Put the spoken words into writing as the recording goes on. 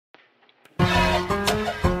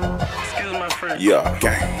Yeah,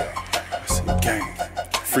 gang. I see gang.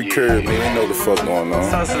 Free curb, man. Ain't know the fuck going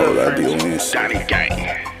on. All I do on this shit.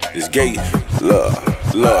 It's Gatez.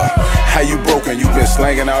 Love. How you broken? You been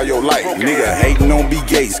slanging all your life. Nigga hating on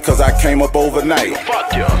Gatez, cause I came up overnight.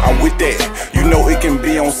 I'm with that. You know it can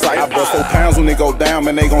be on sight. I bust 4 pounds when they go down,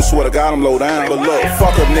 man. They gon' swear to God I'm low down. But look,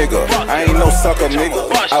 fuck a nigga. I ain't no sucker,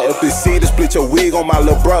 nigga. I up this city to split your wig on my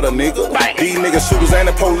little brother, nigga. These niggas shooters ain't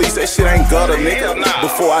the police. That shit ain't gutter, nigga.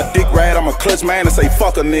 Before I dick ride, I'm a clutch man and say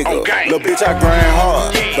fuck a nigga. Little bitch, I grind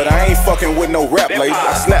hard, but I ain't fucking with no rap lady.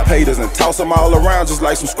 I slap haters and toss them all around just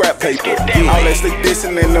like some scrap paper. All that slick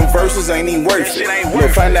dissing in them verses ain't even worth it.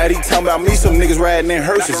 Look, find out he talking about me, some niggas riding in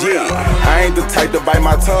hearses, yeah. I ain't the type to bite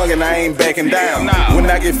my tongue and I ain't backing down. When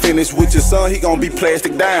I get finished with your son, he gon' be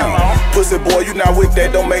plastic down. Pussy boy, you not with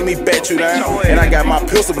that, don't make me bat you down. And I got my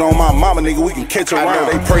pistol, but on my mama, nigga, we can catch around. I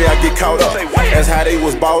know they pray I get caught up, that's how they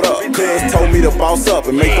was bought up. Cuz told me to boss up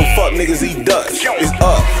and make them fuck niggas eat dust. It's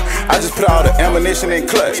up. I just put all the ammunition in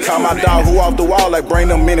clutch. Call my dog who off the wall like bring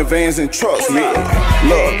them minivans and trucks, yeah.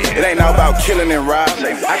 Look, it ain't all about killing and robbing.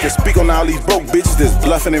 I can speak on all these broke bitches that's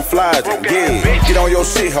bluffing and flogging. Yeah, get on your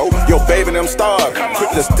shit, ho. Your baby them starving.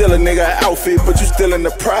 Quick to steal a nigga outfit, but you still in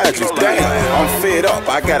the projects. Damn, I'm fed up.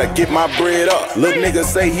 I gotta get my bread up. Little nigga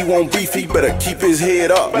say he won't beef, he better keep his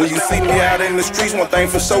head up. When you see me out in the streets, one thing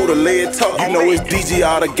for sure, the lead talk. You know it's DG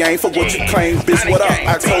all the game for what you claim, bitch. What up?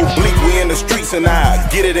 I told Bleak we in the streets and I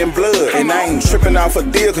get it in blood. And I ain't tripping off a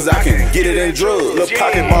deal cause I can get it in drugs. Lil'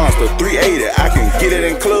 pocket monster, 380, I can get it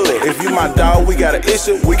in club. If you my dog, we got an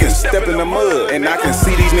issue, we can step in the mud. And I can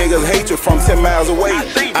see these niggas hate you from 10 miles away.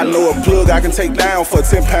 I know a plug I can take down for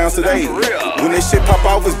 10 pounds today. When this shit pop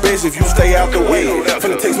off, it's best if you stay out the way.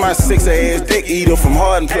 Finna take my 6-ass dick eater from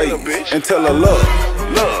Hard Plate and tell her, look,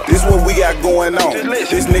 this what we got going on.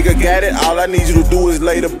 This nigga got it, all I need you to do is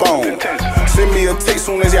lay the bone. Send me a text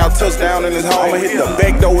soon as y'all touch down in his home. I hit the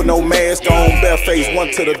back door with no mask on, bare face,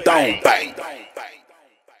 one to the dome, bang.